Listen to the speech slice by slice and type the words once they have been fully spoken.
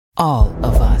All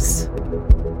of us.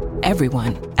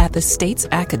 Everyone at the state's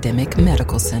academic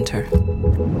medical center.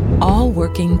 All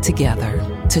working together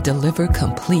to deliver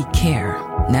complete care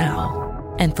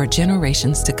now and for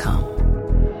generations to come.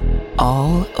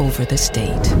 All over the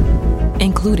state,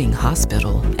 including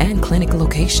hospital and clinic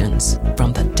locations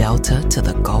from the Delta to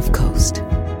the Gulf Coast.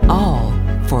 All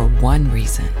for one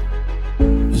reason.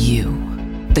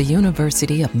 You, the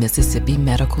University of Mississippi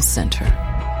Medical Center.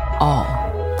 All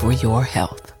for your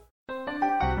health.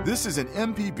 This is an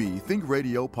MPB Think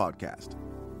Radio podcast.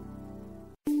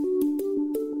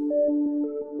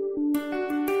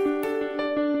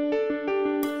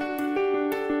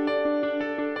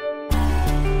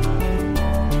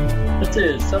 This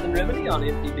is Southern Remedy on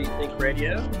MPB Think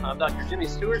Radio. I'm Dr. Jimmy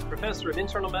Stewart, Professor of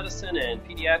Internal Medicine and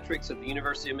Pediatrics at the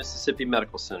University of Mississippi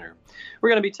Medical Center. We're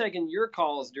going to be taking your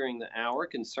calls during the hour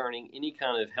concerning any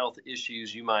kind of health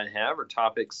issues you might have or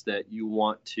topics that you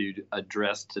want to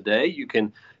address today. You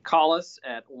can call us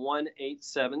at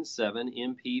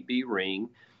 1-877-MPB-RING.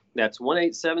 That's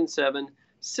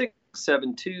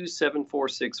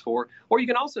 1-877-672-7464. Or you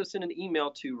can also send an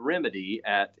email to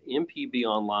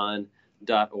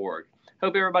remedy@mpbonline.org.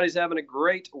 Hope everybody's having a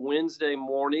great Wednesday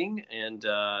morning and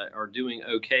are doing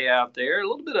okay out there. A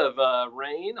little bit of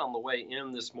rain on the way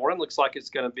in this morning. Looks like it's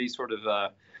going to be sort of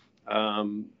a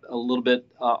little bit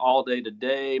all day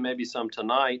today, maybe some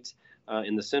tonight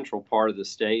in the central part of the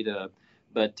state.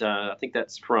 But I think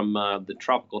that's from the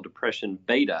Tropical Depression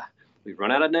Beta. We've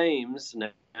run out of names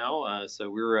now, so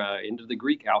we're into the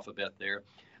Greek alphabet there.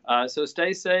 So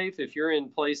stay safe. If you're in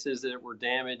places that were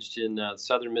damaged in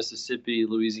southern Mississippi,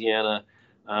 Louisiana,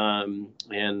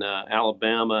 and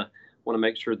Alabama, want to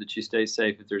make sure that you stay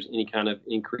safe. If there's any kind of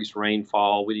increased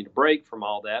rainfall, we need a break from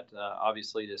all that,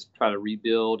 obviously, to try to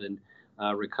rebuild and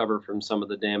recover from some of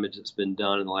the damage that's been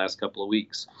done in the last couple of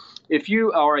weeks. If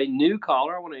you are a new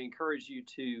caller, I want to encourage you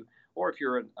to, or if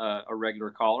you're a regular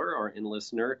caller or a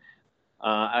listener,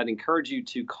 I'd encourage you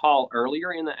to call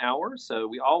earlier in the hour. So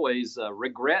we always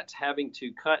regret having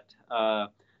to cut our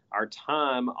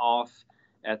time off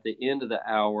at the end of the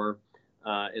hour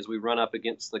as we run up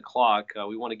against the clock.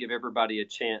 We want to give everybody a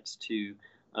chance to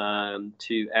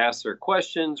ask their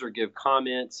questions or give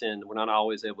comments, and we're not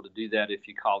always able to do that if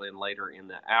you call in later in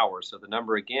the hour. So the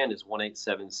number again is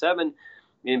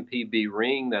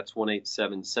 1-877-MPB-RING. That's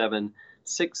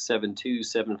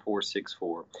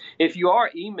 1-877-672-7464. If you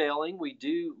are emailing, we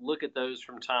do look at those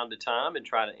from time to time and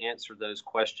try to answer those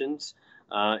questions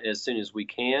as soon as we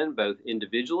can, both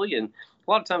individually, and a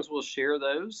lot of times we'll share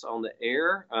those on the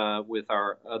air with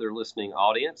our other listening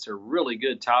audience. They're really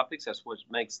good topics. That's what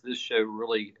makes this show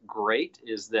really great,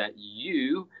 is that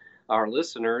you, our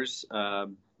listeners,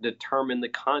 determine the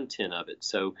content of it.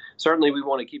 So certainly we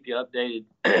want to keep you updated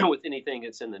with anything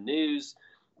that's in the news,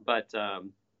 but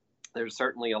there's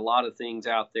certainly a lot of things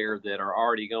out there that are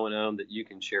already going on that you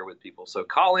can share with people. So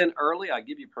call in early. I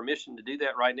give you permission to do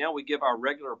that right now. We give our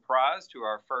regular prize to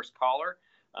our first caller,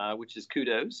 which is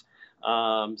kudos.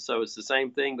 So it's the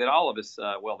same thing that all of us,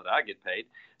 that I get paid.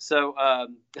 So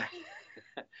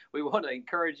we want to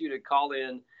encourage you to call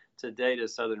in today to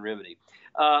Southern Remedy.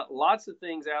 Lots of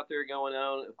things out there going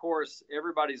on. Of course,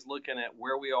 everybody's looking at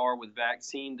where we are with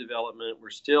vaccine development. We're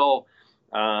still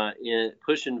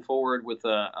pushing forward with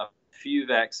a few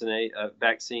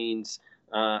vaccines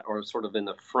or sort of in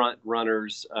the front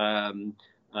runners,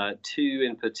 two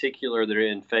in particular that are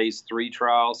in phase 3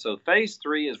 trials. So phase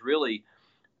 3 is really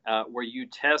where you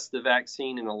test the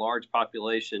vaccine in a large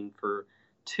population for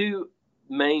two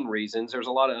main reasons. There's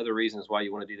a lot of other reasons why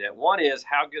you want to do that. One is,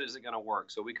 how good is it going to work?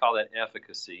 So we call that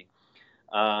efficacy.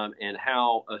 And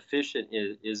how efficient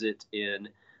is it in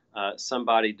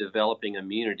somebody developing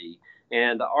immunity?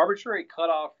 And the arbitrary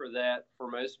cutoff for that for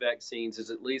most vaccines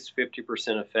is at least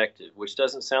 50% effective, which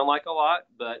doesn't sound like a lot,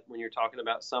 but when you're talking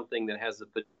about something that has the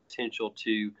potential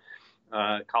to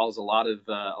cause a lot of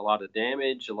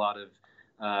damage, a lot of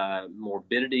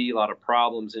morbidity, a lot of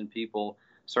problems in people,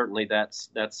 certainly that's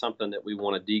something that we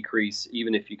want to decrease,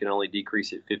 even if you can only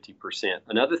decrease it 50%.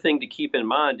 Another thing to keep in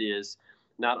mind is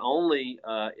not only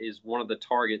is one of the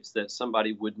targets that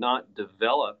somebody would not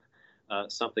develop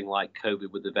something like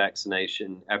COVID with the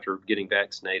vaccination after getting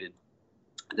vaccinated,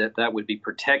 that would be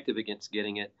protective against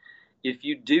getting it. If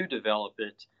you do develop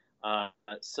it,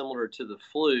 similar to the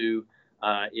flu,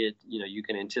 you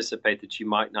can anticipate that you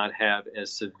might not have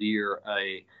as severe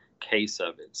a case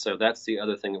of it. So that's the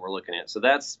other thing that we're looking at. So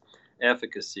that's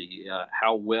efficacy.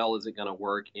 How well is it going to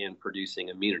work in producing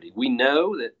immunity? We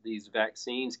know that these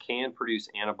vaccines can produce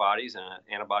antibodies and an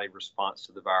antibody response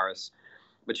to the virus,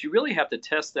 but you really have to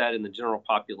test that in the general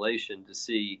population to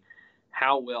see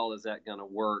how well is that going to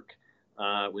work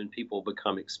when people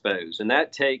become exposed. And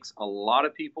that takes a lot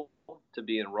of people to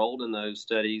be enrolled in those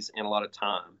studies and a lot of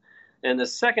time. And the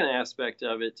second aspect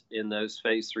of it in those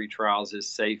phase 3 trials is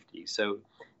safety. So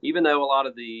even though a lot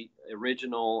of the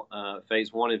original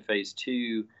phase 1 and phase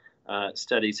 2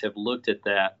 studies have looked at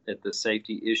the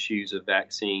safety issues of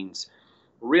vaccines,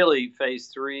 really phase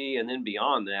 3 and then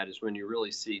beyond that is when you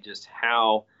really see just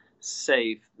how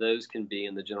safe those can be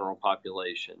in the general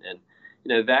population. And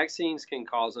vaccines can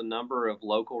cause a number of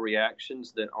local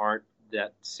reactions that aren't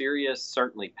that serious.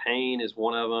 Certainly pain is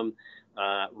one of them,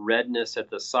 redness at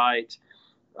the site,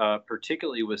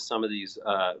 particularly with some of these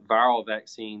viral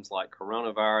vaccines like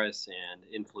coronavirus and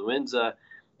influenza.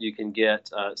 You can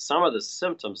get some of the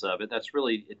symptoms of it.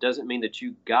 It doesn't mean that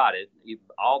you got it.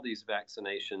 All these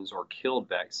vaccinations are killed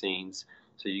vaccines,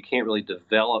 so you can't really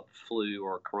develop flu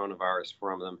or coronavirus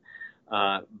from them.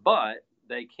 But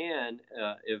they can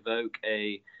evoke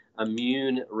an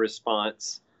immune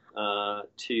response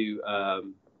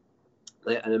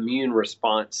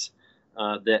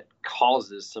that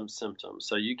causes some symptoms.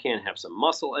 So you can have some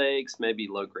muscle aches, maybe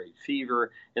low-grade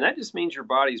fever, and that just means your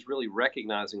body's really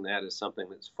recognizing that as something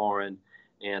that's foreign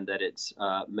and that it's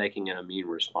making an immune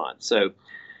response. So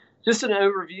just an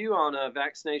overview on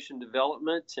vaccination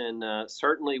development, and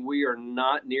certainly we are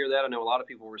not near that. I know a lot of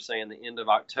people were saying the end of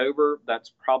October.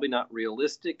 That's probably not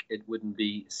realistic. It wouldn't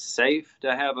be safe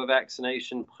to have a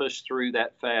vaccination push through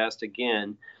that fast.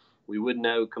 Again, we wouldn't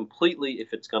know completely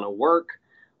if it's going to work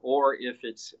or if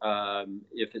it's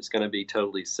going to be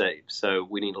totally safe. So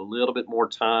we need a little bit more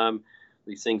time.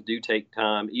 These things do take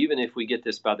time. Even if we get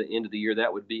this by the end of the year,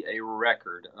 that would be a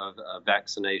record of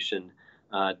vaccination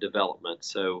development.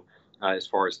 So as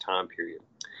far as time period.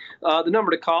 The number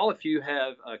to call if you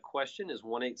have a question is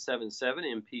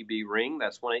 1-877-MPB-RING.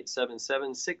 That's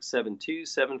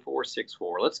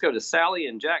 1-877-672-7464. Let's go to Sally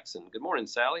in Jackson. Good morning,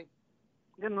 Sally.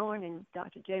 Good morning,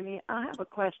 Dr. Jamie. I have a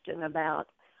question about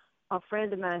a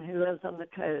friend of mine who lives on the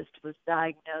coast was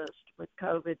diagnosed with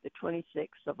COVID the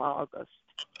 26th of August,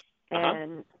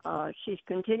 and she's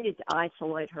continued to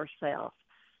isolate herself.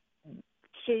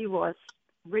 She was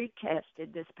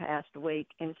retested this past week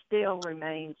and still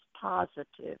remains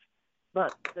positive,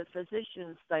 but the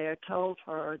physicians there told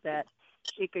her that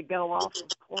she could go off of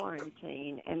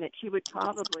quarantine and that she would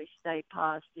probably stay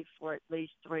positive for at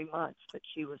least 3 months, but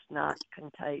she was not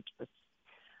contagious.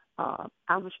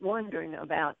 I was wondering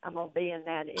about, I'm going to be in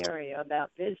that area,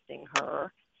 about visiting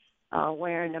her,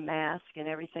 wearing a mask and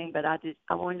everything, but I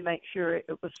wanted to make sure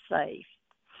it was safe.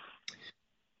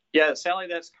 Yeah, Sally,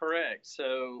 that's correct.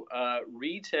 So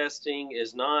retesting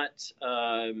is not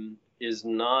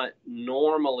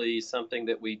normally something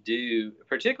that we do,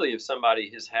 particularly if somebody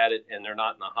has had it and they're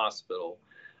not in the hospital.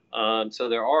 So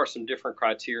there are some different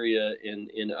criteria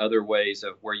in other ways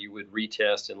of where you would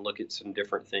retest and look at some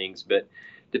different things. But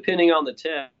depending on the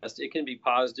test, it can be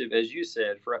positive, as you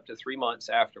said, for up to 3 months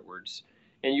afterwards.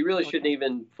 And you really shouldn't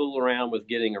even fool around with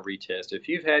getting a retest. If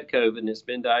you've had COVID and it's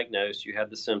been diagnosed, you had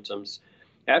the symptoms,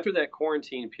 after that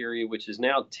quarantine period, which is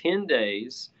now 10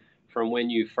 days from when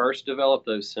you first developed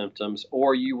those symptoms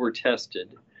or you were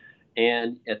tested,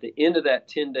 and at the end of that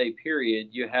 10-day period,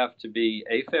 you have to be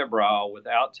afebrile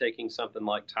without taking something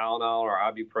like Tylenol or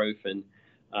ibuprofen,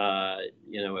 a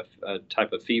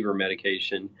type of fever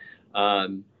medication,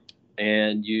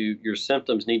 and your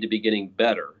symptoms need to be getting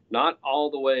better. Not all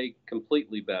the way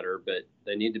completely better, but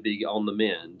they need to be on the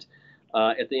mend.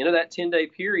 At the end of that 10-day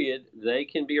period, they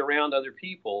can be around other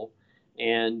people.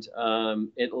 And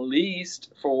at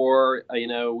least for, we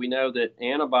know that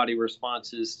antibody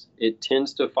responses, it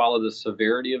tends to follow the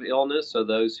severity of illness. So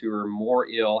those who are more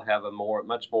ill have a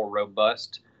much more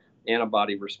robust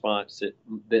antibody response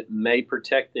that may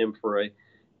protect them for at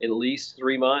least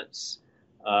 3 months.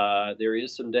 There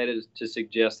is some data to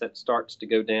suggest that starts to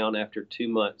go down after 2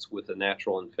 months with a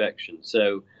natural infection.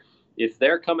 So if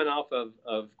they're coming off of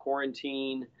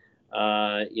quarantine,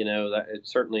 that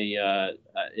it's certainly,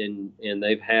 and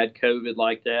they've had COVID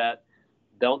like that,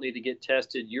 don't need to get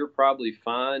tested. You're probably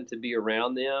fine to be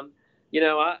around them.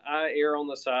 I err on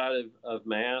the side of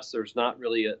masks. There's not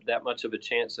really that much of a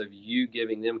chance of you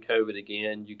giving them COVID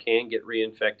again. You can get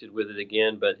reinfected with it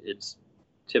again, but it's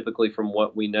typically, from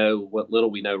what little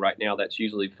we know right now, that's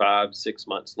usually 5-6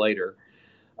 months later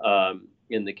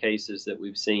in the cases that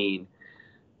we've seen.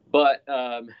 But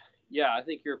I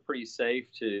think you're pretty safe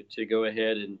to go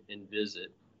ahead and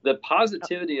visit. The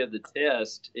positivity of the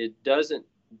test, it doesn't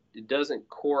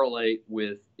correlate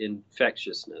with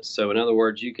infectiousness. So in other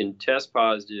words, you can test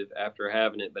positive after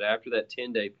having it, but after that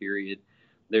 10-day period,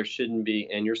 there shouldn't be,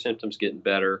 and your symptoms getting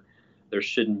better, there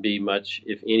shouldn't be much,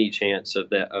 if any, chance of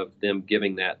them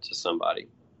giving that to somebody.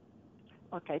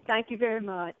 Okay, thank you very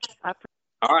much.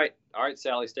 All right,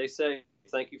 Sally, stay safe.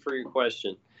 Thank you for your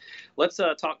question. Let's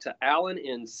talk to Alan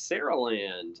in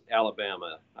Saraland,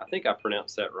 Alabama. I think I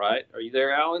pronounced that right. Are you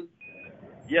there, Alan?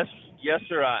 Yes,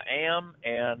 sir, I am,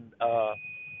 and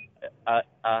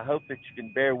I hope that you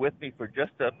can bear with me for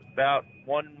just about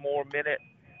one more minute.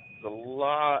 There's a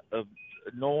lot of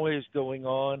noise going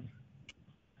on.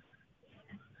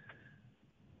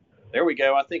 There we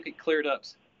go. I think it cleared up,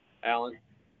 Alan.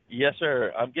 Yes,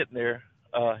 sir. I'm getting there.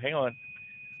 Hang on.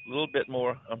 A little bit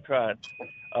more. I'm trying.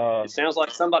 It sounds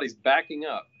like somebody's backing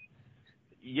up.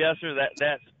 Yes, sir.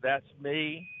 That's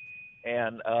me,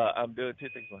 and I'm doing two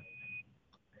things.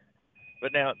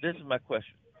 But now, this is my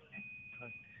question.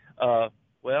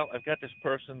 Well, I've got this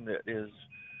person that is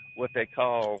what they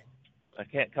call, I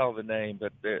can't call the name,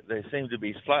 but they seem to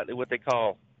be slightly what they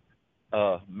call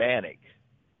manic.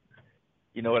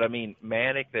 You know what I mean?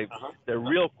 Manic. They're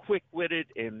real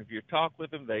quick-witted, and if you talk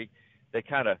with them, they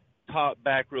kind of talk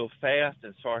back real fast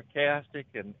and sarcastic,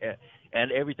 and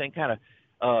everything kind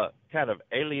of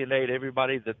alienate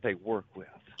everybody that they work with.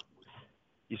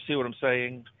 You see what I'm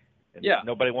saying? And yeah.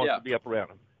 Nobody wants to be up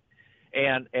around them,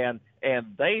 and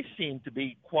they seem to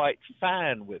be quite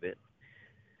fine with it.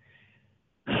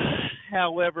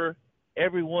 However,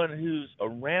 everyone who's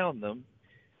around them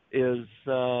is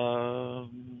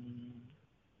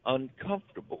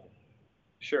uncomfortable.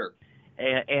 Sure.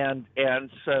 And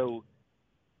so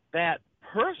that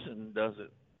person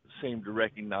doesn't seem to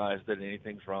recognize that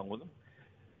anything's wrong with them,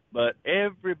 but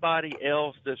everybody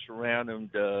else that's around them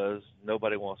does.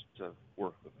 Nobody wants to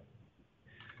work with them.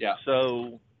 Yeah.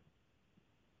 So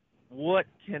what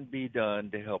can be done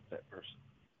to help that person?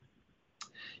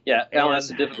 Yeah, Alan,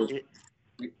 that's a difficult.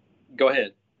 Go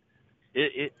ahead.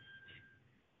 It's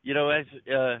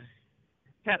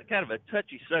kind of a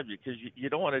touchy subject because you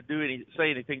don't want to say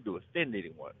anything to offend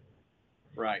anyone.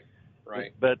 Right.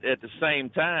 But at the same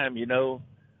time,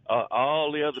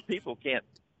 all the other people can't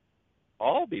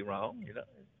all be wrong. It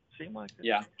seems like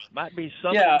there might be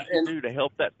something you can do to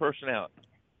help that person out.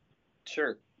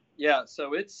 Sure. Yeah.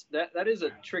 So it's that is a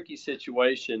tricky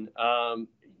situation.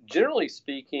 Generally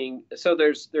speaking, so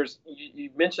there's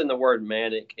you mentioned the word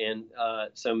manic, and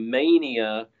so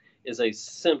mania is a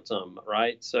symptom,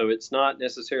 right? So it's not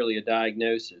necessarily a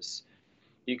diagnosis.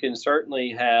 You can certainly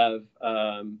have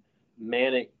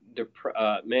manic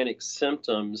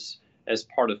symptoms as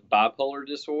part of bipolar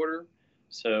disorder.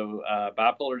 So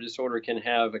bipolar disorder can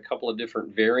have a couple of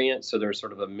different variants. So there's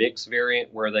sort of a mixed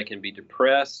variant where they can be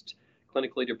depressed,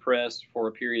 clinically depressed for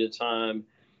a period of time,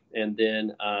 and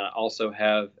then also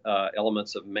have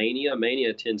elements of mania.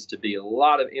 Mania tends to be a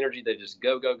lot of energy. They just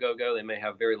go. They may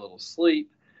have very little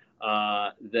sleep.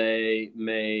 They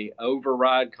may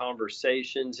override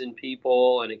conversations in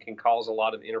people, and it can cause a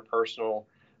lot of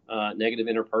negative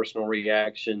interpersonal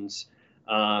reactions.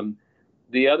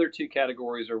 The other two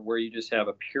categories are where you just have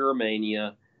a pure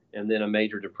mania and then a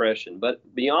major depression. But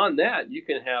beyond that, you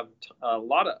can have a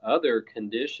lot of other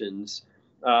conditions.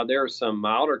 There are some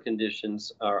milder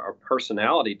conditions or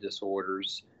personality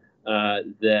disorders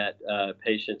that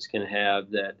patients can have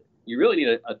that you really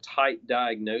need a tight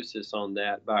diagnosis on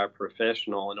that by a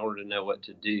professional in order to know what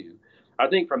to do. I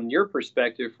think from your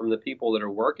perspective, from the people that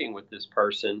are working with this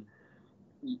person,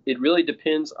 it really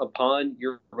depends upon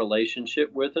your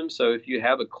relationship with them. So if you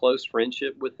have a close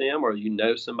friendship with them or you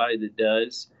know somebody that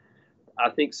does,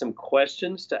 I think some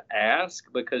questions to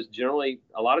ask, because generally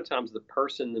a lot of times the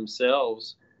person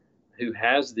themselves who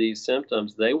has these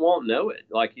symptoms, they won't know it.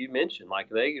 Like you mentioned, like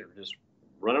they are just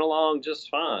running along just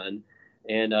fine.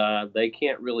 And they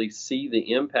can't really see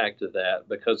the impact of that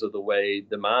because of the way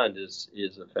the mind is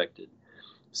affected.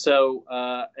 So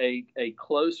a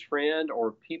close friend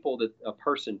or people that a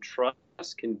person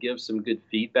trusts can give some good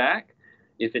feedback.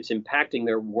 If it's impacting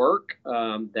their work,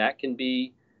 that can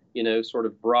be, sort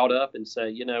of brought up and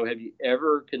say, have you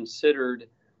ever considered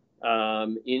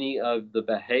any of the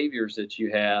behaviors that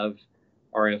you have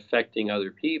are affecting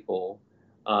other people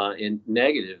and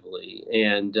negatively?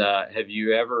 And have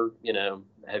you ever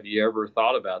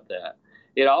thought about that?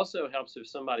 It also helps if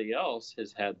somebody else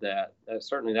has had that.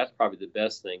 Certainly, that's probably the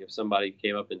best thing. If somebody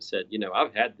came up and said,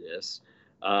 I've had this,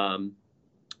 and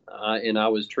I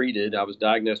was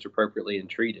diagnosed appropriately and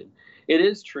treated. It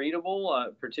is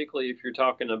treatable, particularly if you're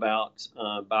talking about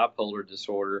bipolar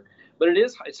disorder. But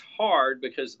it's hard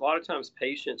because a lot of times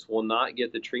patients will not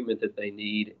get the treatment that they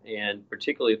need, and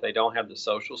particularly if they don't have the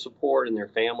social support in their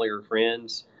family or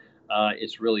friends,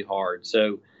 it's really hard.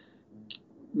 So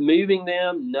moving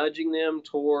them, nudging them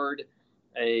toward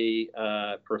a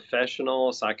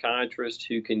professional psychiatrist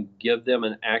who can give them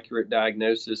an accurate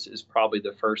diagnosis is probably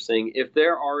the first thing. If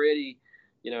they're already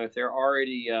if they're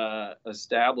already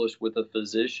established with a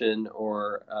physician,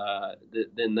 or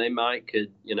then they might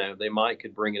could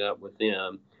bring it up with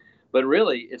them. But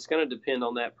really, it's going to depend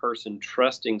on that person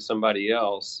trusting somebody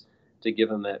else to give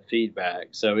them that feedback.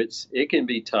 So it can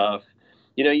be tough.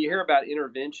 You hear about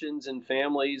interventions in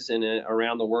families and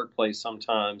around the workplace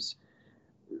sometimes.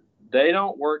 They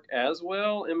don't work as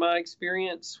well, in my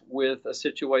experience, with a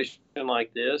situation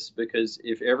like this, because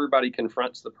if everybody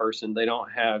confronts the person, they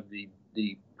don't have the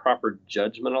proper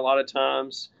judgment a lot of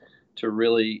times to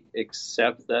really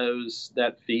accept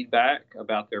that feedback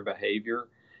about their behavior.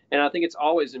 And I think it's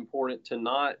always important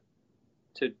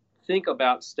to think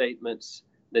about statements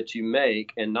that you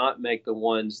make and not make the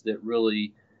ones that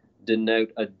really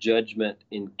denote a judgment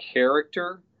in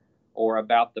character or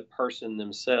about the person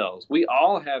themselves. We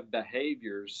all have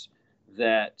behaviors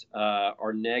that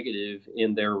are negative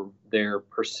in their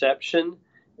perception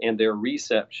and their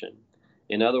reception.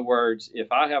 In other words, if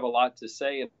I have a lot to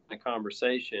say in a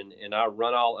conversation and I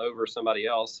run all over somebody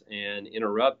else and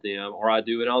interrupt them, or I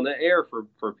do it on the air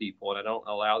for people and I don't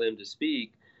allow them to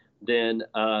speak, then,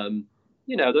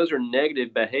 those are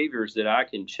negative behaviors that I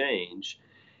can change.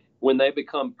 When they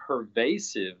become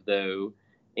pervasive, though,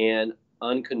 and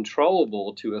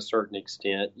uncontrollable to a certain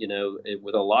extent,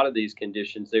 with a lot of these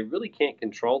conditions, they really can't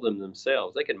control them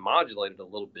themselves. They can modulate it a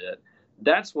little bit.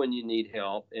 That's when you need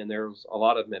help, and there's a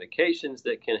lot of medications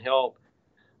that can help.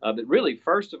 But really,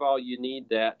 first of all, you need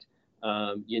that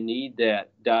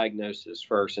diagnosis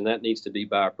first, and that needs to be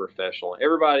by a professional.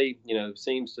 Everybody,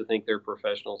 seems to think they're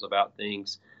professionals about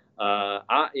things.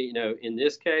 In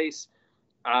this case,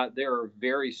 there are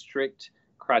very strict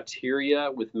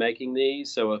criteria with making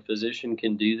these, so a physician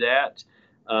can do that.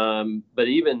 But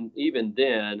even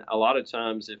then, a lot of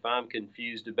times, if I'm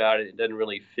confused about it, it doesn't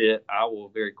really fit, I will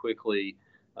very quickly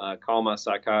call my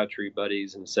psychiatry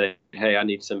buddies and say, hey, I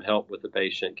need some help with the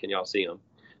patient. Can y'all see them?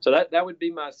 So that would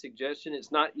be my suggestion.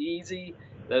 It's not easy.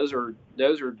 Those are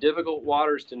difficult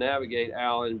waters to navigate,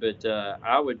 Alan, but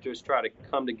I would just try to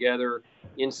come together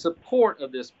in support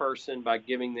of this person by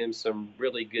giving them some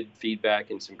really good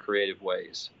feedback in some creative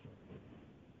ways.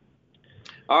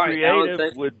 All right, creative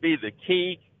Alan, would be the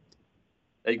key.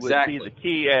 Exactly. Would be the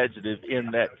key adjective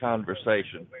in that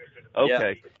conversation.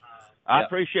 Okay. Yep. I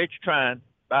appreciate you trying.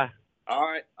 Bye. All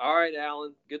right,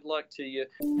 Alan. Good luck to you.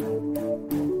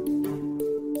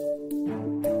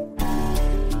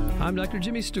 I'm Dr.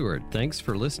 Jimmy Stewart. Thanks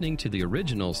for listening to the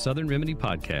original Southern Remedy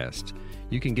podcast.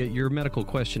 You can get your medical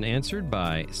question answered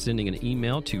by sending an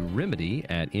email to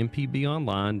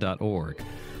remedy@mpbonline.org.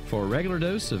 For a regular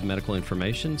dose of medical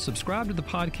information, subscribe to the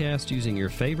podcast using your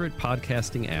favorite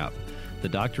podcasting app. The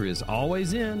doctor is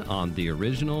always in on the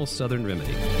original Southern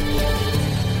Remedy.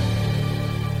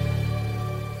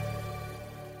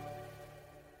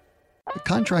 Did a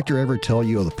contractor ever tell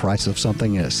you the price of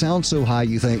something and it sounds so high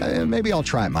you think, maybe I'll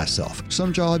try it myself?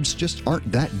 Some jobs just aren't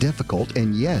that difficult,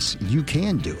 and yes, you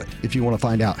can do it. If you want to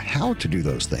find out how to do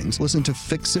those things, listen to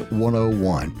Fix It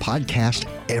 101, podcast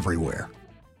everywhere.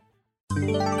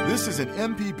 This is an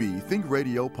MPB Think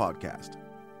Radio podcast.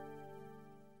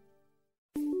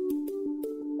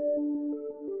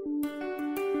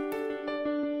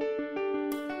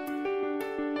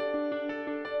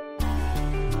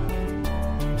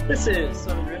 This is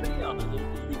Southern Remedy on the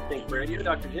MPB Think Radio.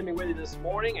 Dr. Jimmy with you this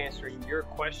morning, answering your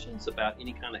questions about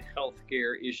any kind of health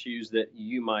care issues that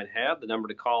you might have. The number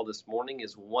to call this morning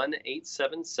is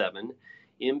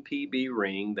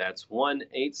 1-877-MPB-RING. That's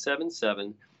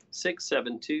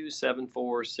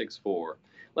 1-877-672-7464.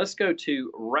 Let's go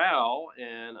to Rao,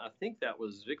 and I think that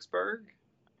was Vicksburg.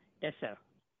 Yes, sir.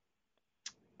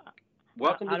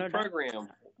 Welcome to the program.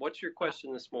 What's your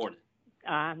question this morning?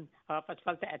 First of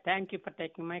all, thank you for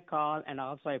taking my call, and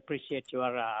also I appreciate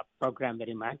your program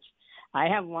very much. I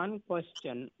have one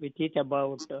question, which is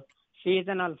about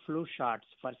seasonal flu shots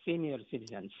for senior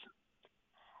citizens.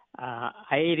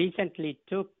 I recently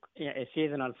took a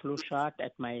seasonal flu shot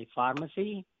at my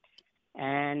pharmacy,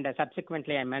 and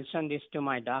subsequently I mentioned this to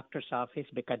my doctor's office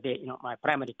because my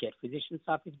primary care physician's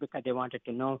office, because they wanted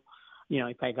to know,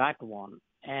 if I got one.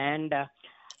 And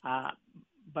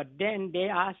but then they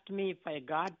asked me if I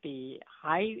got the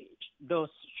high dose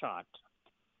shot.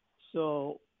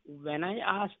 So when I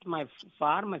asked my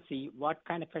pharmacy what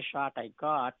kind of a shot I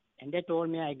got, and they told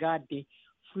me I got the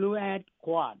Fluad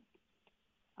Quad,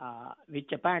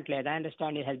 which apparently, as I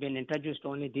understand, it has been introduced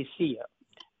only this year.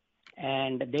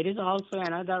 And there is also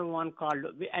another one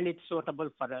called, and it's suitable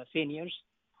for seniors.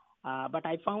 But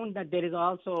I found that there is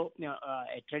also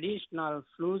a traditional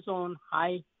Fluzone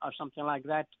High or something like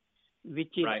that,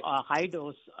 which is a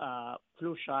high-dose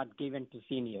flu shot given to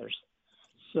seniors.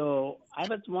 So I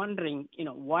was wondering,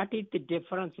 what is the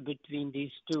difference between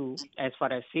these two as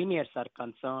far as seniors are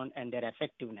concerned and their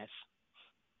effectiveness?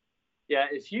 Yeah,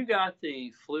 if you got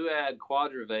the Fluad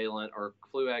quadrivalent or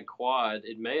Fluad quad,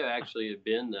 it may have actually have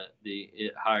been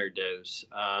the higher dose.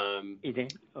 Is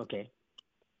it? Okay.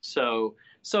 So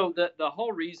the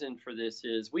whole reason for this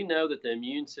is we know that the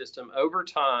immune system over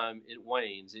time it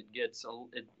wanes. It gets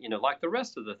like the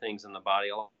rest of the things in the body.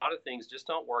 A lot of things just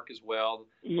don't work as well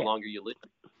the longer you live.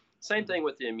 Same thing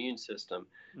with the immune system.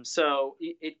 So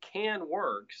it can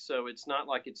work. So it's not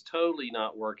like it's totally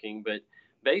not working, but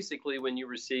basically, when you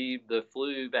receive the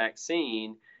flu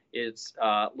vaccine, it's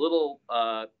little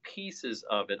pieces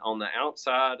of it on the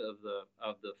outside of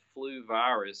the flu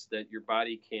virus that your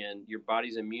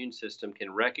body's immune system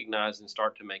can recognize and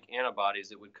start to make antibodies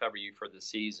that would cover you for the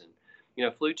season.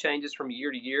 Flu changes from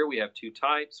year to year. We have two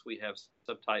types. We have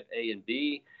subtype A and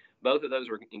B. Both of those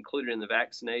are included in the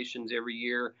vaccinations every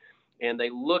year, and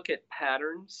they look at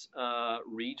patterns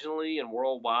regionally and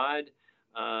worldwide.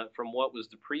 From what was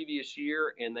the previous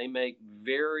year, and they make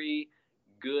very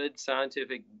good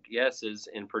scientific guesses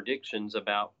and predictions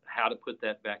about how to put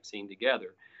that vaccine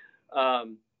together.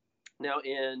 Now,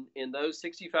 in those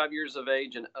 65 years of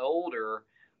age and older,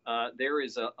 there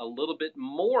is a little bit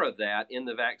more of that in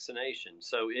the vaccination.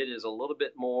 So it is a little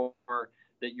bit more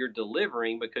that you're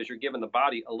delivering because you're giving the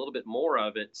body a little bit more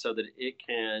of it so that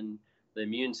the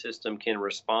immune system can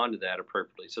respond to that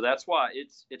appropriately. So that's why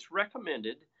it's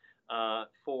recommended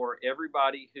for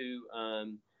everybody who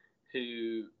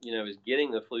is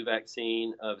getting the flu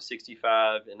vaccine of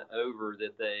 65 and over,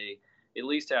 that they at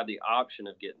least have the option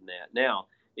of getting that. Now,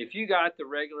 if you got the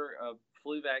regular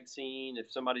flu vaccine,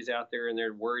 if somebody's out there and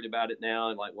they're worried about it now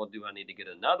and like, well, do I need to get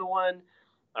another one?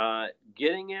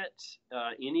 Getting it,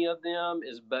 any of them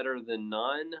is better than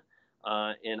none.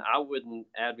 And I wouldn't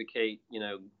advocate,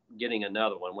 getting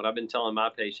another one. What I've been telling my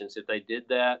patients, if they did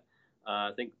that,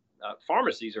 I think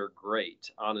pharmacies are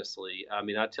great, honestly. I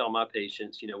mean, I tell my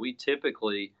patients, we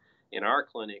typically in our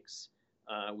clinics,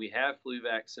 we have flu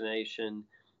vaccination,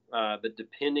 but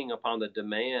depending upon the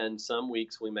demand, some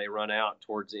weeks we may run out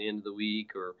towards the end of the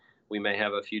week, or we may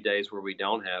have a few days where we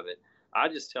don't have it. I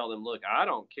just tell them, look, I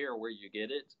don't care where you get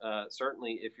it.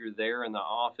 Certainly if you're there in the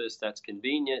office, that's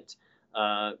convenient.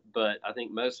 But I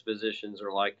think most physicians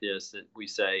are like this, that we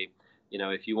say,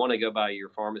 if you want to go by your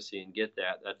pharmacy and get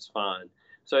that, that's fine.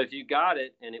 So if you got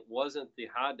it and it wasn't the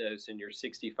high dose and you're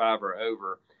 65 or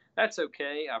over, that's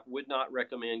okay. I would not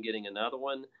recommend getting another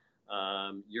one.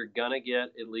 You're going to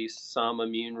get at least some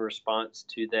immune response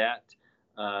to that.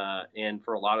 And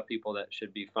for a lot of people, that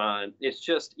should be fine. It's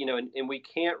just, and we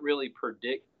can't really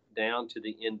predict down to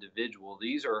the individual.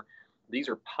 These are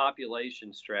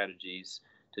population strategies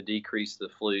to decrease the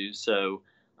flu. So,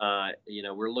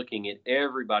 we're looking at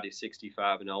everybody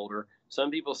 65 and older.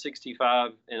 Some people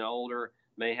 65 and older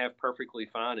may have perfectly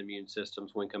fine immune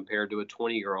systems when compared to a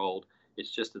 20-year-old.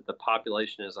 It's just that the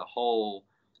population as a whole,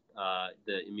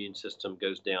 the immune system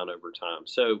goes down over time.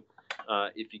 So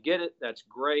if you get it, that's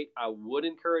great. I would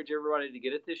encourage everybody to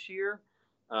get it this year,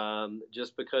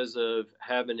 just because of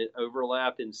having it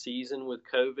overlap in season with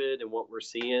COVID and what we're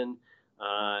seeing,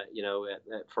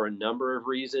 for a number of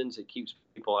reasons. It keeps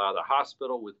people out of the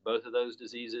hospital with both of those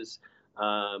diseases.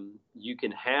 You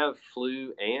can have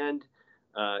flu and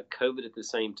COVID at the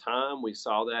same time. We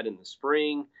saw that in the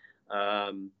spring.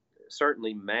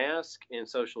 Certainly mask and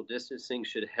social distancing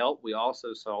should help. We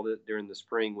also saw that during the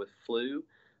spring with flu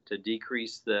to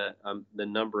decrease the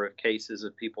number of cases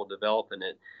of people developing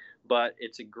it. But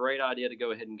it's a great idea to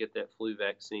go ahead and get that flu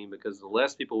vaccine, because the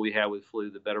less people we have with flu,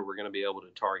 the better we're going to be able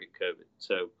to target COVID.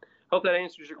 So hope that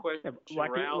answers your question.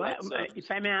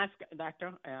 If I may ask,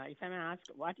 Doctor,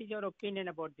 what is your opinion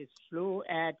about this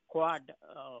Fluad Quad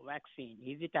vaccine?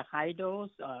 Is it a high dose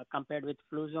compared with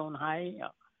Fluzone High?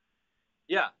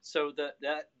 Yeah, so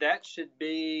that should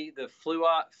be the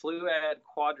Fluad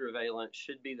quadrivalent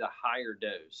should be the higher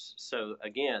dose. So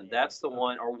again, that's the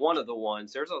one, or one of the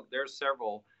ones. There's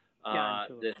several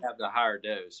that have the higher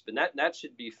dose, but that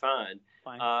should be fine.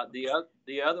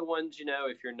 The other ones,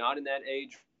 if you're not in that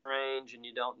age range and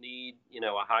you don't need,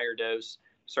 a higher dose,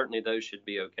 certainly those should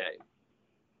be okay.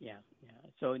 Yeah.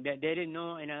 So there is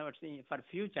no, for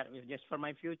future, just for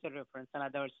my future reference and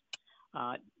others,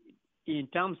 in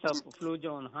terms of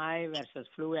Fluzone High versus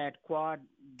Fluad Quad,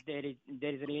 there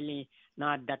is really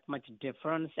not that much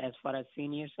difference as far as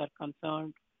seniors are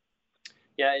concerned.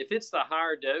 Yeah, if it's the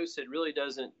higher dose, it really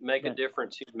doesn't make a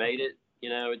difference who made it.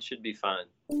 It should be fine.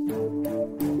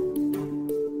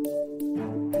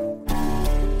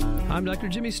 I'm Dr.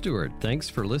 Jimmy Stewart. Thanks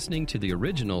for listening to the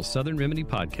original Southern Remedy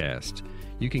podcast.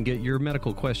 You can get your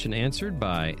medical question answered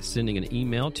by sending an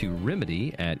email to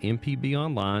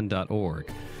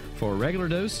remedy@mpbonline.org. For a regular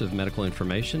dose of medical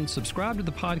information, subscribe to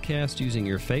the podcast using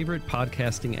your favorite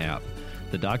podcasting app.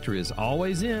 The doctor is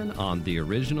always in on the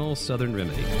original Southern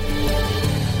Remedy.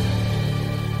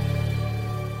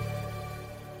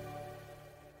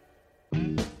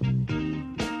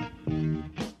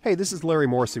 Hey, this is Larry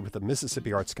Morrissey with the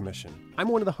Mississippi Arts Commission. I'm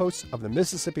one of the hosts of the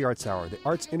Mississippi Arts Hour, the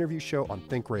arts interview show on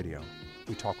Think Radio.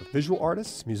 We talk with visual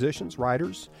artists, musicians,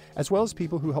 writers, as well as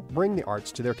people who help bring the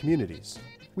arts to their communities.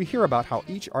 We hear about how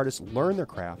each artist learned their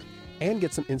craft and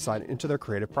get some insight into their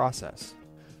creative process.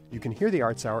 You can hear the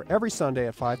Arts Hour every Sunday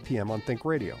at 5 p.m. on Think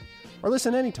Radio, or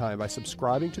listen anytime by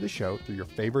subscribing to the show through your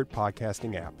favorite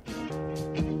podcasting app.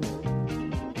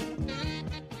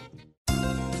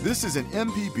 This is an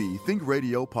MPB Think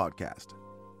Radio podcast.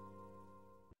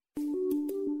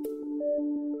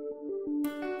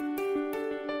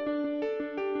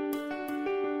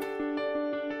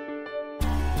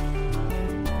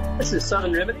 This is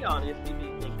Southern Remedy on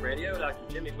MPB Think Radio.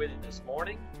 Dr. Jimmy with you this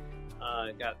morning.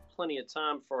 Got plenty of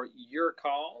time for your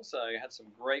calls. I had some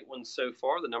great ones so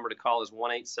far. The number to call is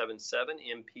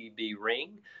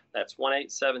 1-877-MPB-RING. That's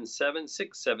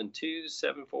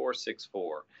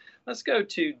 1-877-672-7464. Let's go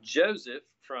to Joseph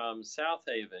from South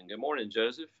Haven. Good morning,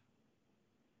 Joseph.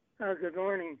 Good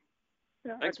morning.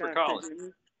 Thanks for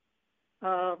calling.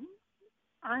 I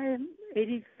am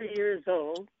 83 years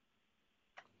old.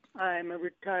 I'm a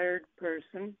retired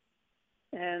person,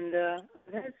 and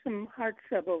I've had some heart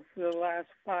trouble for the last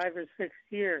 5 or 6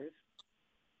 years.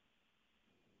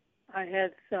 I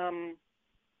had some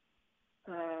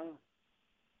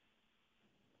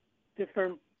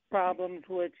different problems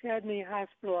which had me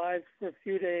hospitalized for a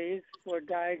few days for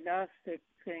diagnostic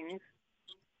things.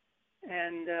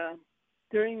 And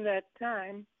during that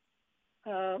time,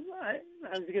 I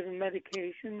was given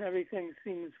medication. Everything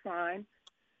seems fine.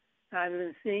 I've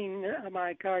been seeing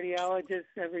my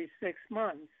cardiologist every 6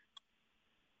 months.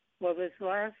 Well, this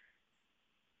last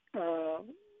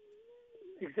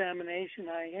examination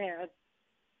I had,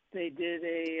 they did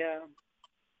a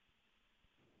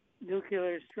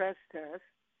nuclear stress test,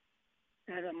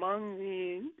 and among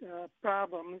the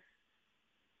problems,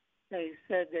 they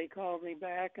called me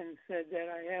back and said that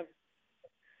I have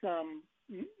some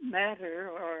matter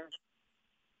or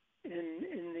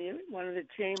in one of the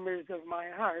chambers of my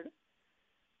heart.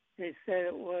 They said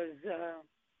it was,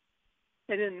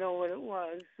 they didn't know what it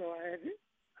was, so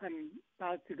I'm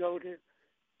about to go to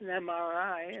an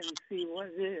MRI and see what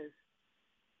it is.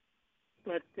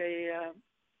 But they,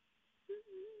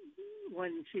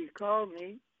 when she called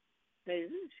me, I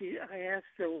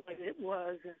asked her what it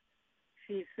was, and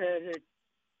she said it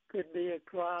could be a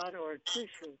clot or a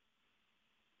tissue.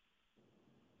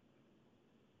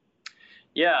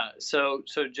 Yeah, so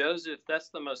Joseph, that's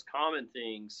the most common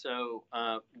thing. So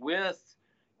with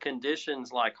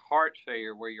conditions like heart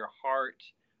failure, where your heart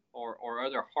or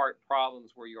other heart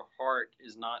problems where your heart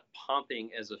is not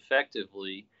pumping as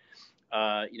effectively,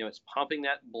 it's pumping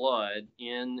that blood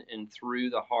in and through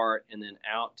the heart and then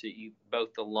out to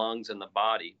both the lungs and the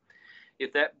body.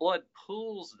 If that blood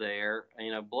pools there,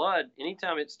 blood,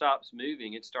 anytime it stops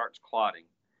moving, it starts clotting.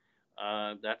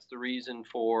 That's the reason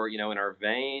for, in our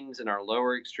veins and our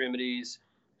lower extremities,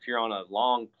 if you're on a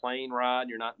long plane ride,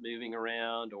 you're not moving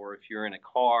around, or if you're in a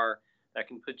car, that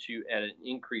can put you at an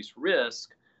increased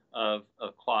risk of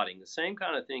clotting. The same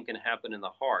kind of thing can happen in the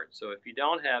heart. So if you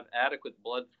don't have adequate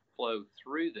blood flow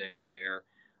through there,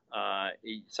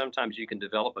 sometimes you can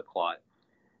develop a clot.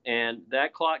 And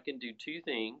that clot can do two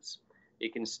things.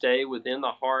 It can stay within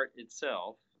the heart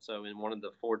itself, so in one of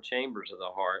the 4 chambers of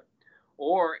the heart,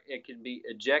 or it can be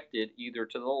ejected either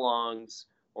to the lungs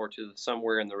or to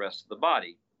somewhere in the rest of the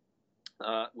body,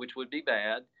 which would be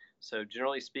bad. So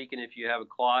generally speaking, if you have a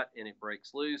clot and it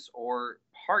breaks loose or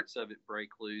parts of it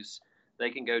break loose,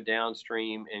 they can go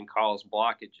downstream and cause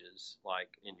blockages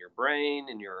like in your brain,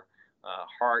 in your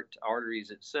heart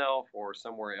arteries itself, or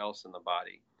somewhere else in the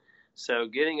body. So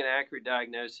getting an accurate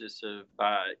diagnosis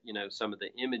by some of the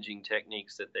imaging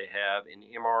techniques that they have, and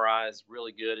MRI is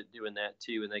really good at doing that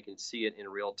too, and they can see it in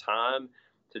real time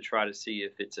to try to see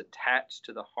if it's attached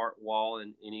to the heart wall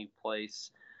in any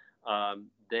place.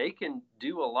 They can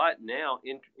do a lot now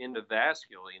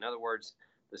endovascularly. In other words,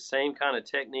 the same kind of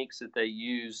techniques that they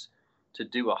use to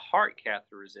do a heart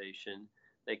catheterization,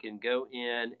 they can go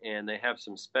in and they have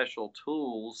some special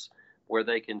tools where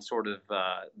they can sort of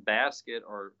basket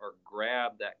or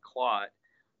grab that clot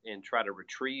and try to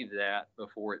retrieve that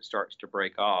before it starts to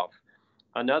break off.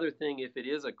 Another thing, if it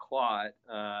is a clot,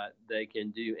 they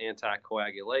can do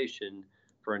anticoagulation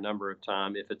for a number of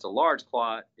time. If it's a large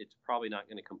clot, it's probably not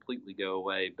going to completely go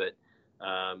away, but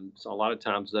so a lot of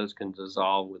times those can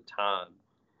dissolve with time.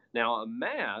 Now, a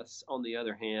mass, on the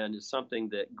other hand, is something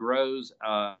that grows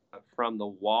from the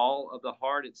wall of the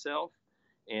heart itself,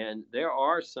 and there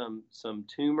are some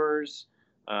tumors.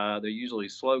 They're usually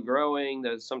slow growing.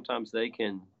 Sometimes they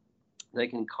can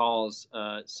cause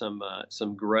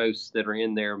some growths that are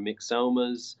in there.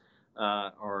 Myxomas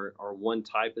are one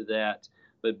type of that.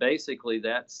 But basically,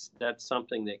 that's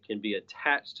something that can be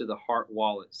attached to the heart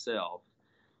wall itself.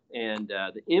 And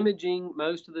the imaging,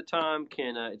 most of the time,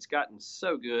 it's gotten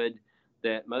so good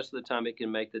that most of the time it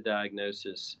can make the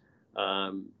diagnosis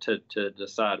to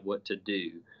decide what to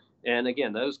do. And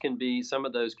again, some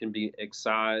of those can be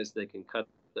excised. They can cut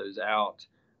those out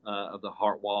of the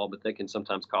heart wall, but they can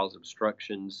sometimes cause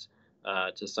obstructions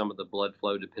to some of the blood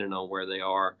flow, depending on where they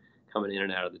are coming in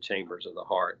and out of the chambers of the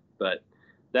heart. But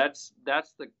that's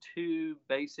the two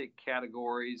basic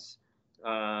categories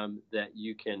that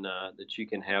you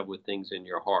can have with things in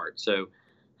your heart. So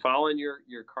following your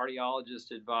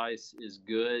cardiologist advice is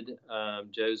good.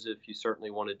 Joseph, you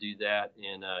certainly want to do that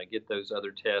and get those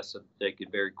other tests so that they can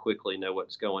very quickly know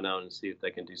what's going on and see if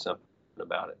they can do something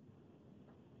about it.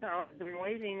 Now, I've been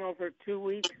waiting over 2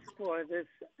 weeks for this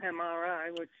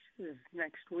MRI, which is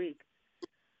next week.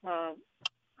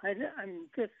 I'm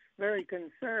just very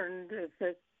concerned if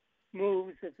it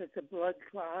moves, if it's a blood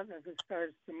clot, if it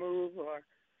starts to move, or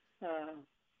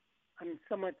I'm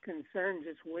somewhat concerned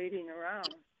just waiting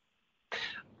around.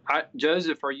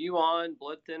 Joseph, are you on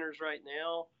blood thinners right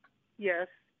now? Yes.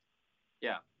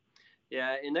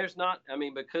 Yeah, and there's not,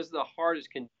 because the heart is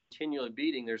continually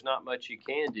beating, there's not much you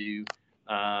can do.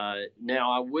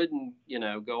 Now, I wouldn't,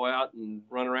 go out and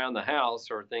run around the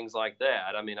house or things like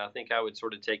that. I think I would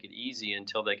sort of take it easy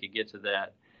until they could get to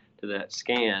that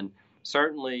scan.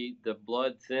 Certainly, the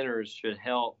blood thinners should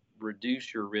help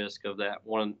reduce your risk of that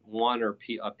one or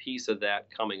a piece of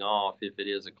that coming off if it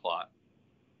is a clot.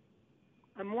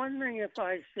 I'm wondering if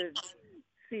I should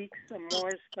seek some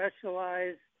more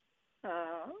specialized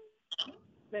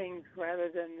things rather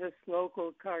than this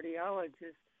local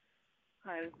cardiologist.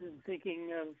 I've been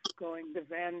thinking of going to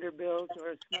Vanderbilt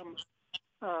or some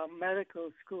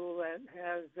medical school that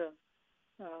has a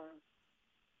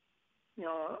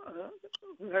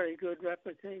very good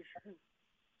reputation.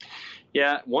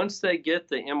 Yeah, once they get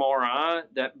the MRI,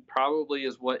 that probably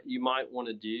is what you might want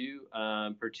to do,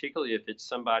 particularly if it's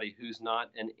somebody who's not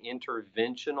an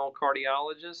interventional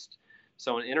cardiologist.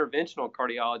 So an interventional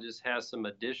cardiologist has some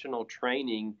additional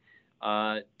training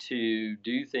to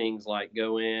do things like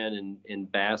go in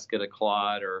and basket a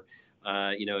clot, or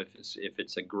if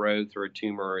it's a growth or a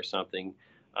tumor or something.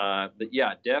 But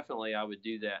yeah, definitely I would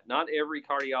do that. Not every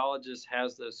cardiologist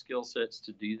has those skill sets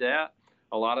to do that.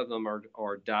 A lot of them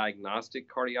are diagnostic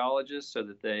cardiologists, so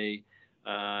that they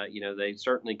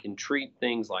certainly can treat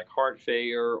things like heart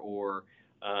failure or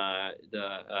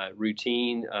the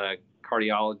routine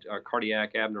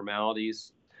cardiac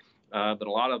abnormalities. But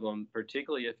a lot of them,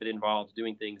 particularly if it involves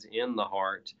doing things in the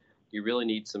heart, you really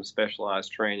need some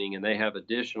specialized training, and they have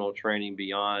additional training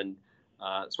beyond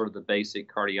sort of the basic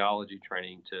cardiology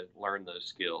training to learn those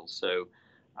skills. So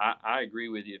I agree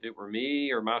with you. If it were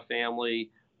me or my family,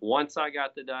 once I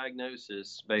got the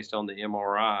diagnosis based on the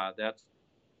MRI, that's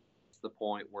the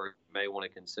point where you may want to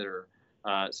consider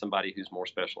somebody who's more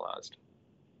specialized.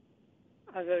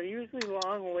 Are there usually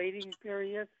long waiting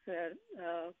periods at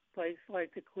a place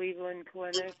like the Cleveland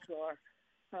Clinic or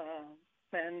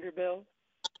Vanderbilt?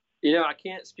 I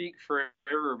can't speak for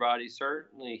everybody.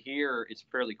 Certainly here it's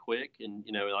fairly quick, and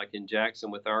like in Jackson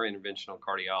with our interventional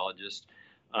cardiologist,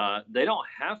 they don't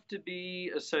have to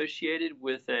be associated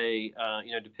with a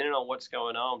depending on what's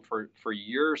going on for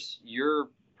your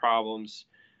problems.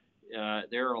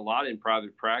 There are a lot in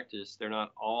private practice. They're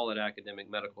not all at academic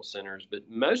medical centers, but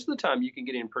most of the time you can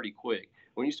get in pretty quick.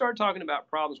 When you start talking about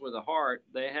problems with the heart,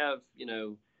 they have,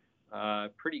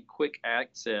 pretty quick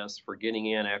access for getting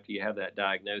in after you have that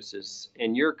diagnosis.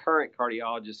 And your current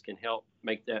cardiologist can help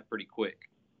make that pretty quick.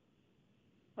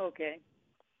 Okay.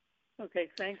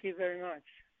 Thank you very much.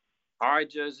 All right,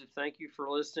 Joseph, thank you for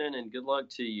listening, and good luck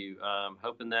to you.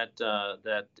 Hoping that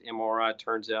MRI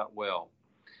turns out well.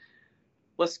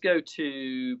 Let's go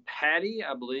to Patty,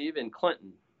 I believe, in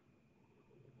Clinton.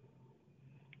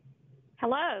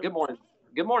 Hello. Good morning.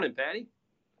 Good morning, Patty.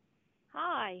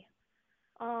 Hi.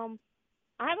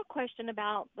 I have a question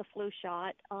about the flu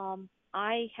shot. I'm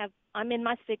in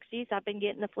my 60s. I've been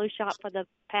getting the flu shot for the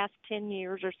past 10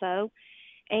 years or so.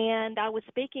 And I was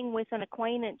speaking with an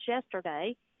acquaintance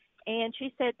yesterday, and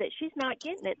she said that she's not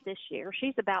getting it this year.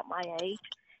 She's about my age.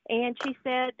 And she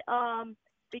said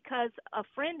because a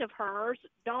friend of hers,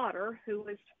 daughter, who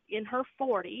was in her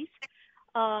 40s,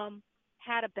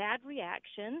 had a bad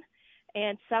reaction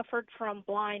and suffered from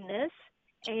blindness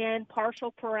and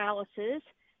partial paralysis,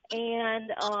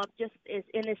 and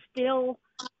is still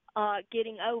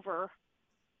getting over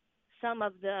some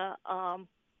of the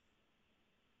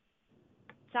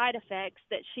side effects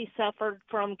that she suffered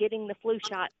from getting the flu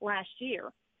shot last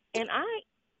year. And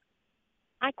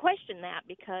I question that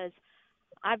because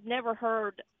I've never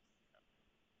heard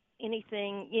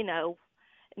anything,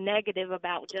 negative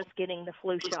about just getting the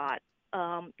flu shot,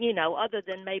 other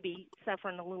than maybe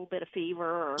suffering a little bit of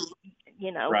fever or,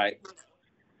 Right.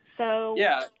 So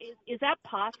yeah. Is that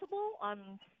possible?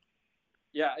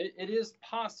 Yeah, it is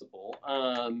possible.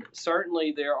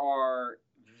 Certainly there are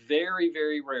very,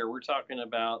 very rare. We're talking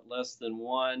about less than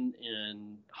 1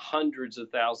 in hundreds of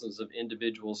thousands of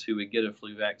individuals who would get a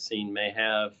flu vaccine may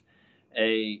have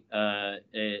a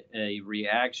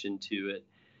reaction to it.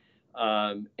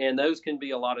 And those can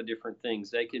be a lot of different things.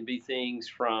 They can be things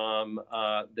from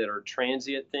that are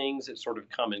transient things that sort of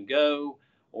come and go,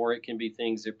 or it can be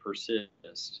things that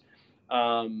persist.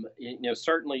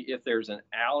 Certainly if there's an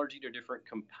allergy to different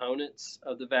components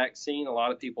of the vaccine, a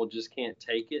lot of people just can't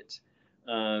take it.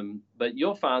 But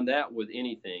you'll find that with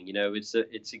anything.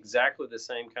 It's exactly the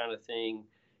same kind of thing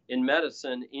in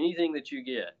medicine. Anything that you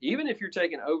get, even if you're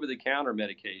taking over-the-counter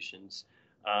medications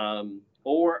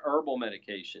or herbal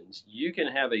medications, you can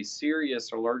have a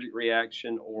serious allergic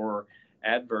reaction or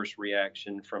adverse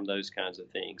reaction from those kinds of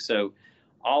things. So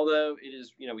although it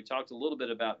is, we talked a little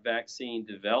bit about vaccine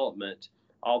development,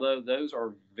 although those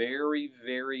are very,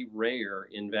 very rare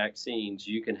in vaccines,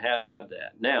 you can have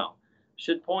that. Now,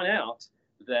 should point out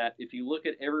that if you look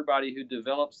at everybody who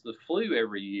develops the flu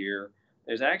every year,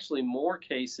 there's actually more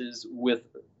cases with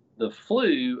the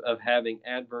flu of having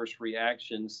adverse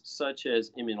reactions such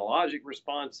as immunologic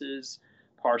responses,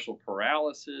 partial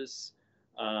paralysis,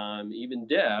 even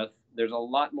death. There's a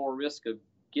lot more risk of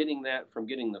getting that from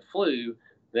getting the flu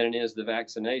than it is the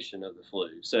vaccination of the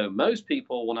flu. So most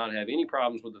people will not have any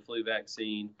problems with the flu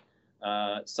vaccine.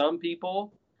 Some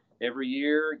people, every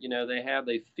year,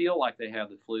 they feel like they have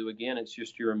the flu. Again, it's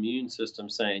just your immune system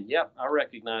saying, yep, I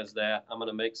recognize that. I'm going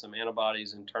to make some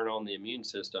antibodies and turn on the immune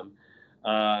system.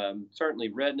 Certainly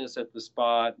redness at the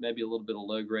spot, maybe a little bit of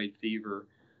low-grade fever.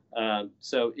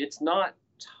 So it's not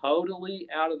totally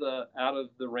out of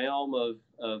the realm of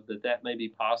that may be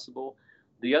possible.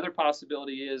 The other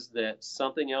possibility is that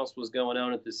something else was going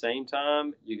on at the same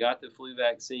time. You got the flu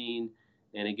vaccine,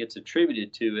 and it gets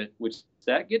attributed to it, which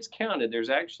that gets counted. There's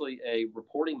actually a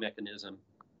reporting mechanism.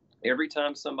 Every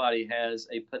time somebody has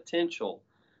a potential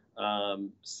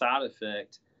side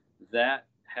effect, that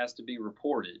has to be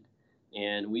reported.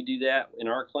 And we do that in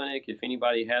our clinic. If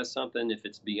anybody has something, if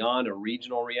it's beyond a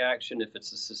regional reaction, if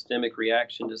it's a systemic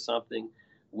reaction to something,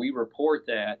 we report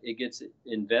that. It gets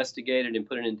investigated and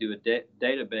put it into a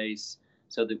database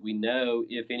so that we know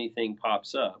if anything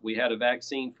pops up. We had a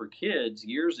vaccine for kids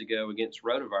years ago against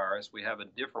rotavirus. We have a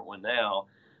different one now.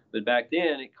 But back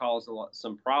then, it caused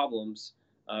some problems,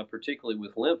 particularly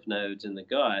with lymph nodes in the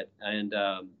gut. And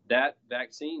that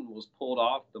vaccine was pulled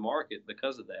off the market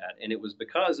because of that. And it was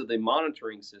because of the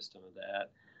monitoring system of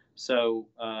that. So,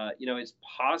 it's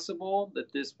possible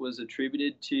that this was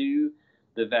attributed to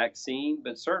the vaccine,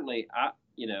 but certainly I've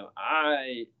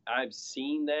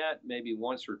seen that maybe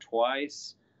once or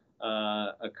twice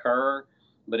occur.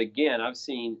 But again, I've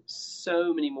seen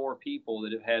so many more people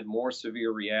that have had more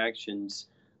severe reactions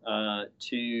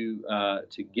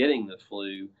to getting the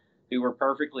flu who were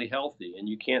perfectly healthy. And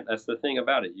that's the thing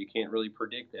about it. You can't really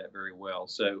predict that very well.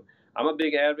 So I'm a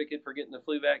big advocate for getting the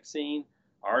flu vaccine.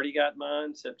 I already got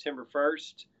mine September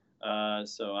 1st.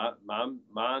 So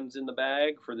mine's in the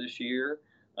bag for this year.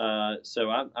 So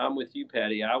I'm with you,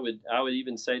 Patty. I would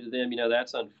even say to them,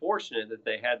 that's unfortunate that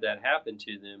they had that happen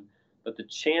to them, but the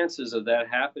chances of that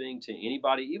happening to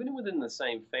anybody, even within the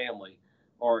same family,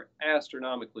 are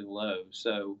astronomically low.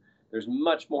 So there's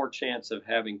much more chance of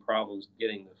having problems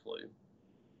getting the flu.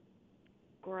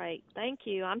 Great. Thank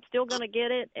you. I'm still going to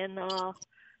get it. And,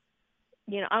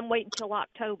 I'm waiting until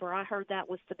October. I heard that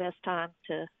was the best time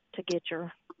to get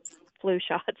your flu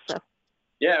shot. So.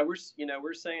 Yeah, we're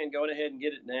saying going ahead and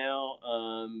get it now.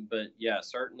 But yeah,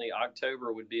 certainly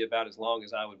October would be about as long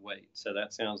as I would wait. So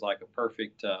that sounds like a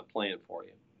perfect plan for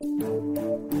you.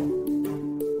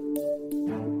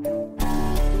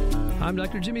 I'm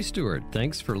Dr. Jimmy Stewart.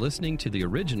 Thanks for listening to the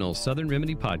original Southern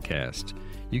Remedy podcast.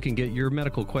 You can get your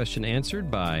medical question answered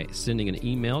by sending an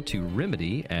email to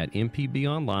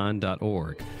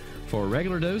remedy@mpbonline.org. For a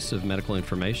regular dose of medical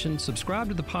information, subscribe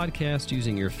to the podcast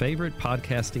using your favorite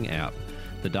podcasting app.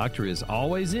 The doctor is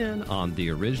always in on the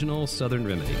original Southern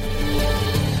Remedy.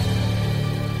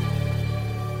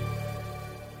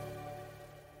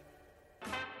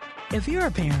 If you're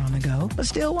a parent on the go, but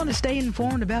still want to stay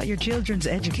informed about your children's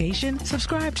education,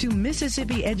 subscribe to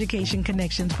Mississippi Education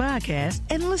Connections podcast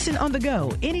and listen on the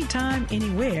go, anytime,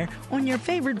 anywhere, on your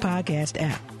favorite podcast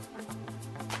app.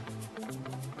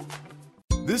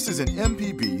 This is an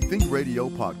MPB Think Radio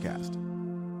podcast.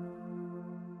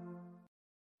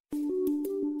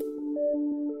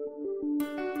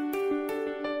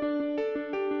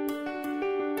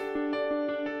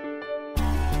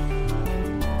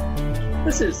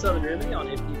 This is Southern Remedy on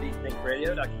MPB Think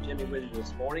Radio. Dr. Jimmy with you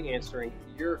this morning, answering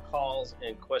your calls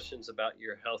and questions about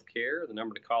your health care. The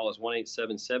number to call is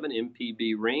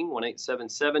 1-877-MPB-RING,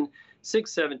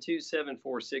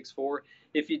 1-877-672-7464.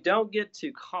 If you don't get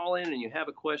to call in and you have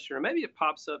a question, or maybe it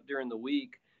pops up during the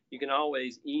week, you can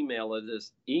always email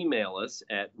us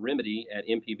at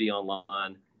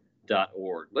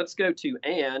remedy@mpbonline.org. Let's go to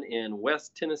Ann in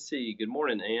West Tennessee. Good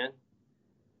morning, Ann.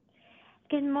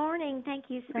 Good morning. Thank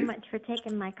you so much for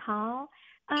taking my call.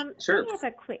 Sure. I have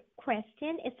a quick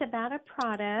question. It's about a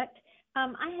product.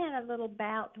 I had a little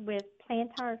bout with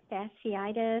plantar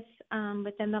fasciitis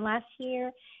within the last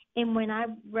year, and when I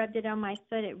rubbed it on my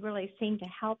foot, it really seemed to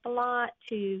help a lot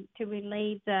to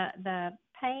relieve the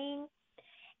pain.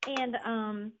 And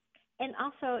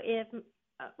also, if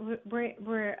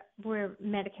we're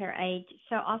Medicare age,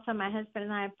 so also my husband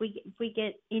and I, if we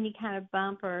get any kind of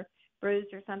bump or bruise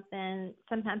or something,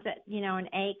 sometimes that, an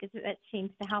ache, that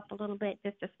seems to help a little bit,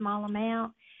 just a small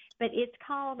amount. But it's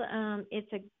called,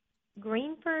 it's a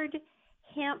Greenford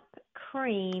hemp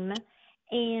cream,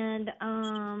 and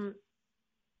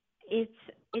it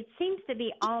seems to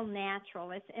be all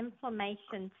natural. It's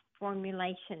inflammation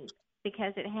formulation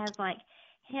because it has like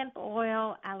hemp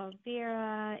oil, aloe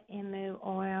vera, emu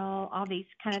oil, all these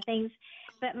kind of things.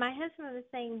 But my husband was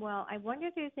saying, well, I wonder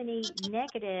if there's any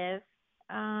negative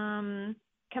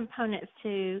components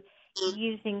to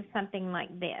using something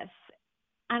like this.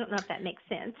 I don't know if that makes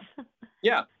sense.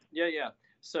 Yeah.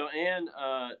 So, Ann,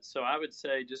 so I would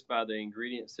say just by the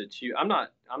ingredients that I'm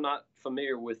not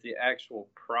familiar with the actual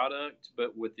product,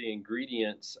 but with the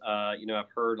ingredients, I've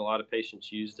heard a lot of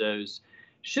patients use those.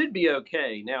 Should be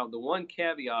okay. Now, the one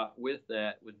caveat with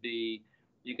that would be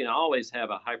you can always have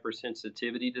a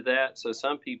hypersensitivity to that. So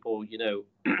some people,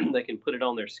 they can put it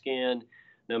on their skin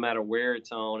no matter where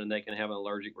it's on, and they can have an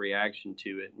allergic reaction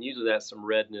to it. And usually that's some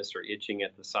redness or itching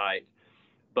at the site.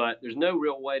 But there's no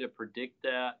real way to predict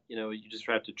that. You just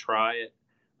have to try it.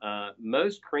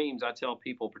 Most creams, I tell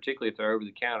people, particularly if they're over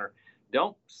the counter,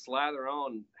 don't slather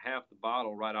on half the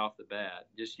bottle right off the bat.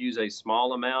 Just use a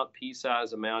small amount,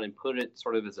 pea-size amount, and put it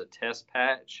sort of as a test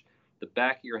patch. The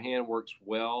back of your hand works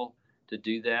well to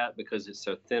do that because it's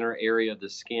a thinner area of the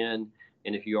skin.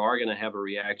 And if you are going to have a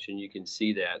reaction, you can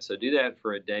see that. So do that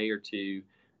for a day or two.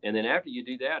 And then after you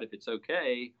do that, if it's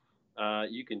okay,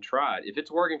 you can try it. If it's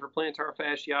working for plantar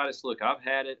fasciitis, look, I've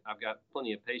had it. I've got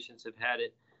plenty of patients have had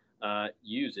it.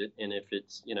 Use it. And if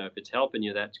it's helping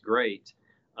you, that's great.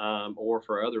 Or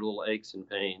for other little aches and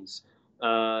pains.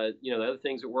 The other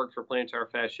things that work for plantar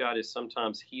fasciitis,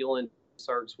 sometimes healing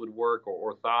inserts would work,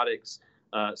 or orthotics,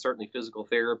 certainly physical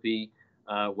therapy.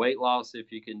 Weight loss, if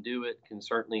you can do it, can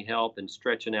certainly help, and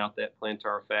stretching out that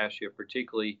plantar fascia,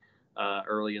 particularly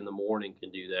early in the morning,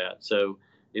 can do that. So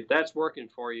if that's working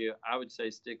for you, I would say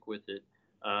stick with it.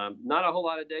 Not a whole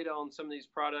lot of data on some of these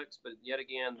products, but yet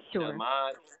again, sure.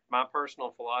 My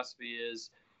personal philosophy is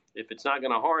if it's not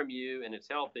going to harm you and it's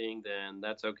helping, then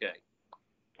that's okay.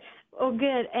 Oh,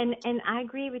 good. And I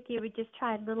agree with you. We just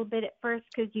try a little bit at first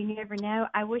because you never know.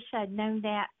 I wish I'd known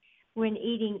that when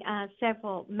eating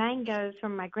several mangoes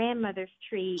from my grandmother's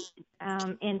tree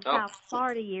in South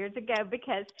Florida years ago,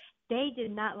 because they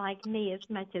did not like me as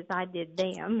much as I did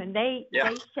them, and they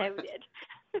showed it.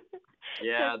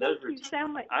 Yeah, so those thank you so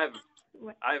much. I have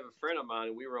a friend of mine,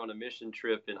 and we were on a mission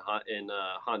trip in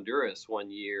Honduras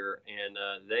one year, and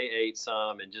they ate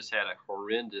some and just had a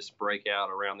horrendous breakout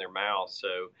around their mouth.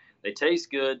 So they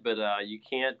taste good, but you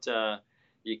can't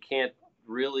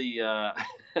really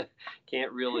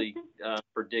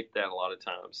predict that a lot of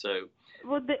times. So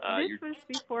this was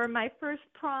before my first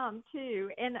prom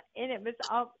too, and it was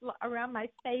all around my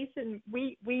face, and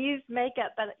we used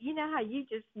makeup, but you know how you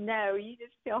just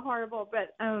feel horrible.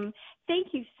 But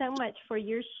thank you so much for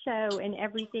your show and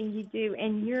everything you do,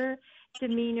 and your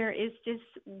demeanor is just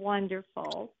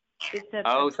wonderful. It's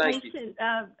a patient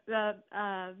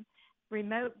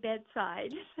remote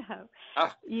bedside, so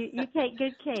you take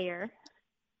good care.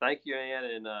 Thank you, Ann,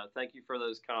 and thank you for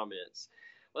those comments.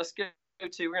 Let's go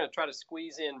to, we're going to try to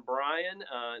squeeze in Brian,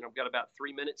 and I've got about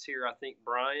 3 minutes here, I think.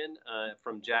 Brian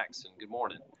from Jackson. Good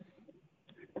morning.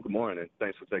 Good morning.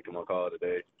 Thanks for taking my call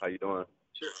today. How you doing?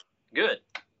 Sure. Good.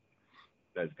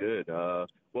 That's good.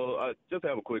 Well, I just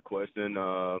have a quick question.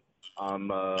 I'm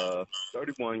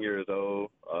 31 years old.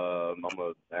 I'm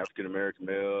an African-American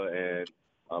male, and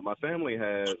my family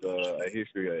has a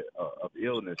history of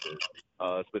illnesses,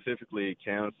 specifically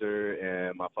cancer,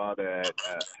 and my father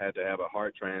had to have a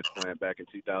heart transplant back in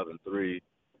 2003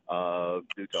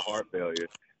 due to heart failure.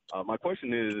 My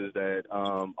question is that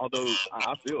although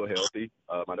I feel healthy,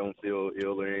 I don't feel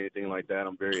ill or anything like that.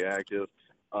 I'm very active.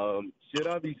 Should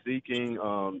I be seeking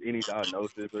any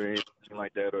diagnosis or anything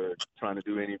like that, or trying to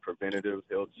do any preventative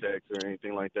health checks or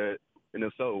anything like that? And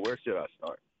if so, where should I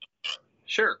start?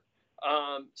 Sure.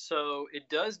 So it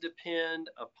does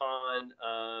depend upon,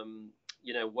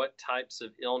 what types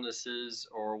of illnesses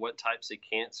or what types of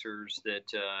cancers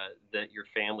that your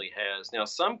family has. Now,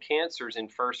 some cancers in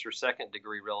first or second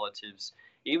degree relatives,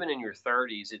 even in your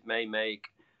 30s, it may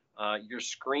make your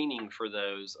screening for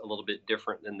those a little bit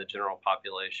different than the general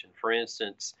population. For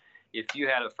instance, if you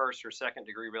had a first or second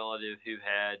degree relative who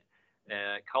had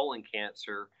colon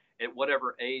cancer, at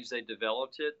whatever age they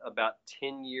developed it, about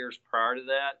 10 years prior to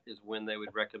that is when they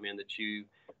would recommend that you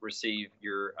receive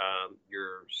your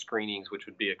screenings, which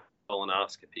would be a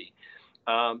colonoscopy.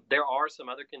 There are some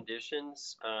other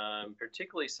conditions,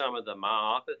 particularly some of the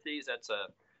myopathies. That's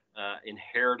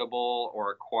inheritable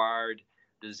or acquired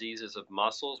diseases of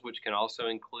muscles, which can also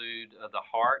include the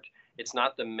heart. It's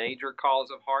not the major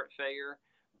cause of heart failure,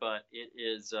 but it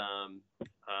is,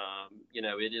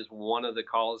 it is one of the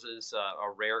causes, a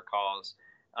rare cause.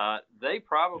 They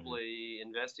probably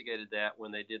investigated that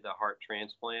when they did the heart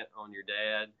transplant on your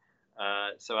dad.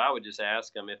 So I would just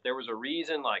ask them if there was a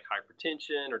reason like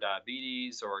hypertension or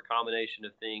diabetes or a combination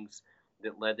of things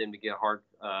that led them to get heart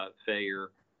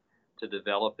failure to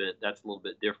develop it. That's a little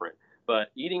bit different.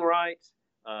 But eating right,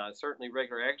 certainly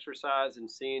regular exercise, and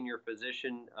seeing your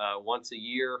physician once a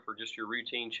year for just your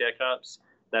routine checkups,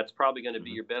 that's probably going to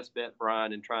be your best bet,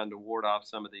 Brian, in trying to ward off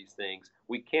some of these things.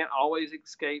 We can't always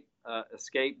escape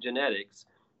genetics,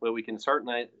 but we can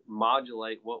certainly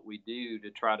modulate what we do to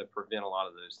try to prevent a lot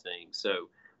of those things. So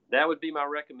that would be my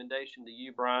recommendation to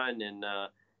you, Brian, and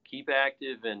keep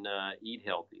active and eat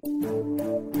healthy.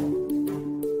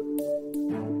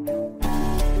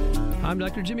 I'm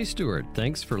Dr. Jimmy Stewart.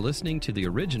 Thanks for listening to the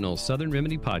original Southern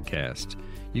Remedy podcast.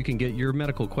 You can get your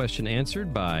medical question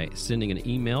answered by sending an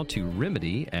email to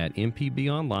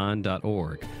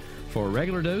remedy@mpbonline.org. For a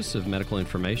regular dose of medical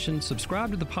information,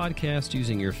 subscribe to the podcast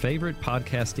using your favorite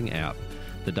podcasting app.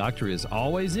 The doctor is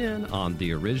always in on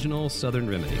the original Southern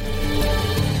Remedy.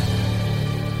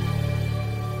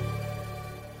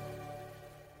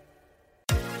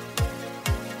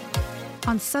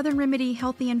 On Southern Remedy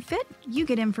Healthy and Fit, you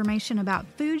get information about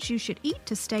foods you should eat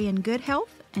to stay in good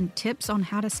health and tips on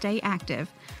how to stay active.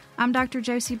 I'm Dr.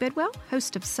 Josie Bidwell,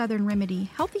 host of Southern Remedy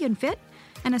Healthy and Fit,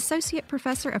 and Associate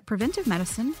Professor of Preventive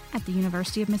Medicine at the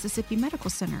University of Mississippi Medical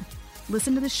Center.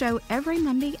 Listen to the show every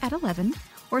Monday at 11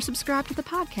 or subscribe to the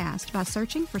podcast by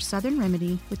searching for Southern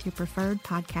Remedy with your preferred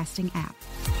podcasting app.